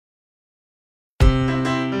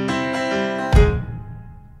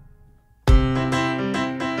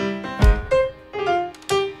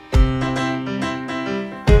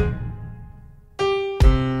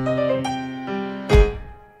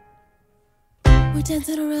We're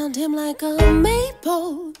dancing around him like a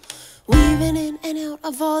maypole, weaving in and out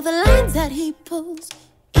of all the lines that he pulls.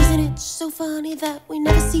 Isn't it so funny that we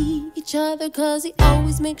never see each other, 'cause he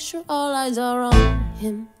always makes sure all eyes are on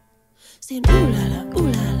him. Saying ooh la la,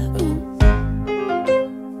 ooh.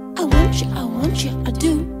 I want you, I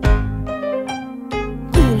do.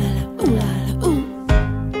 Ooh la la, ooh.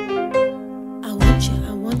 I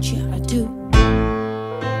want you, I do.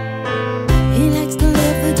 He likes to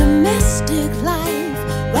live the domestic life,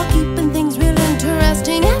 while keeping things real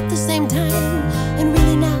interesting at the same time. And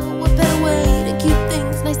really now, what better way to keep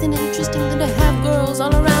things nice and interesting than to have girls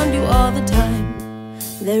all around you all the time.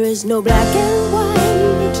 There is no black and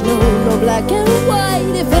white, no black and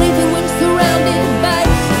white. If anything, we're surrounded by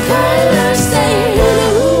colors saying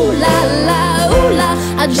ooh la la, ooh la.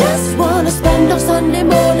 I just wanna spend all Sunday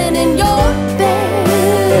morning in your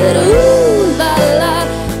bed. Ooh la la,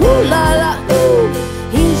 ooh la la, ooh.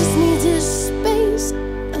 He just needs his space,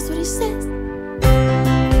 that's what he says.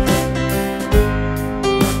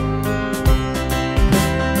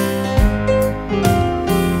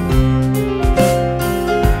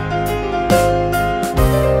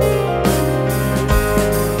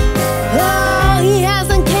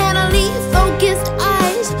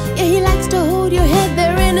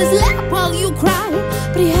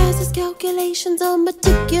 On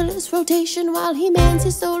meticulous rotation while he mans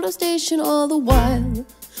his solar station all the while.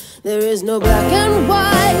 There is no black and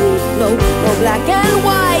white, no black and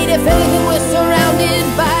white. If anything, we're surrounded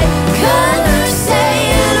by colors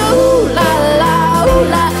saying ooh la la, ooh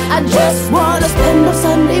la. I just wanna spend a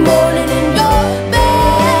Sunday morning in your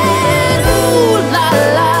bed. Ooh la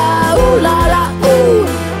la, ooh la la, ooh.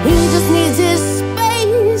 He just needs his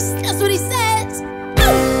space, that's what he says.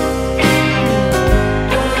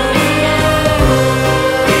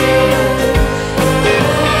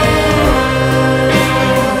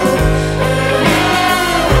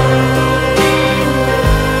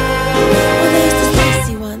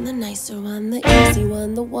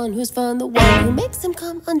 The one who's fun, the one who makes him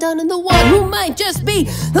come undone, and the one who might just be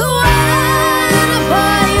the one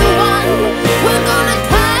for you one. We're gonna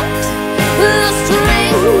cut the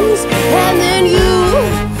strings, and then you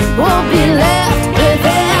won't be left with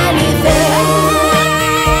anything.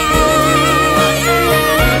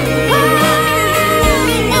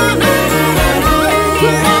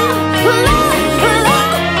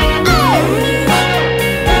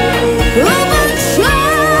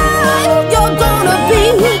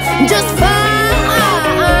 Just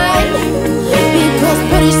fine, because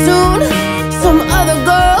pretty soon some other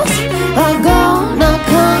girls are gonna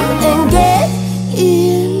come and get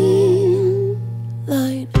in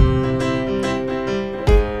line.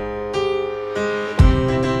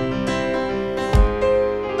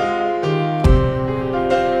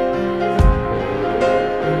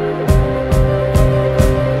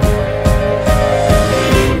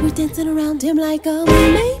 We're dancing around him like a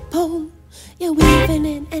maypole. Yeah, weaving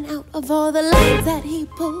in and out of all the lines that he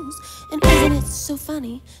pulls. And isn't it so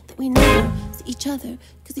funny that we never see each other,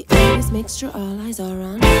 'cause he always makes sure all eyes are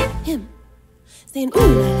on him. Saying ooh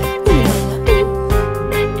la la, ooh la la.